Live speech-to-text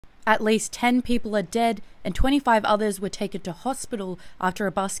At least 10 people are dead and 25 others were taken to hospital after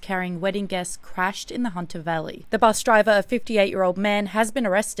a bus carrying wedding guests crashed in the Hunter Valley. The bus driver, a 58-year-old man, has been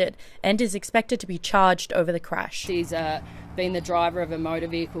arrested and is expected to be charged over the crash. He's been the driver of a motor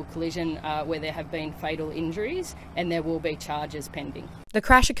vehicle collision where there have been fatal injuries, and there will be charges pending. The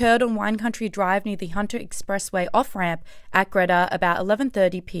crash occurred on Wine Country Drive near the Hunter Expressway off-ramp at Greta about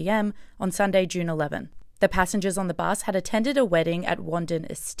 11:30 p.m. on Sunday, June 11. The passengers on the bus had attended a wedding at Wandin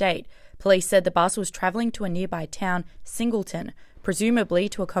Estate. Police said the bus was travelling to a nearby town, Singleton, presumably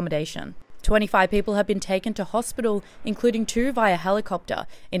to accommodation. 25 people have been taken to hospital, including 2 via helicopter,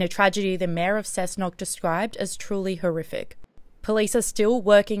 in a tragedy the mayor of Cessnock described as truly horrific. Police are still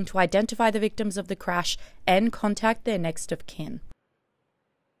working to identify the victims of the crash and contact their next of kin.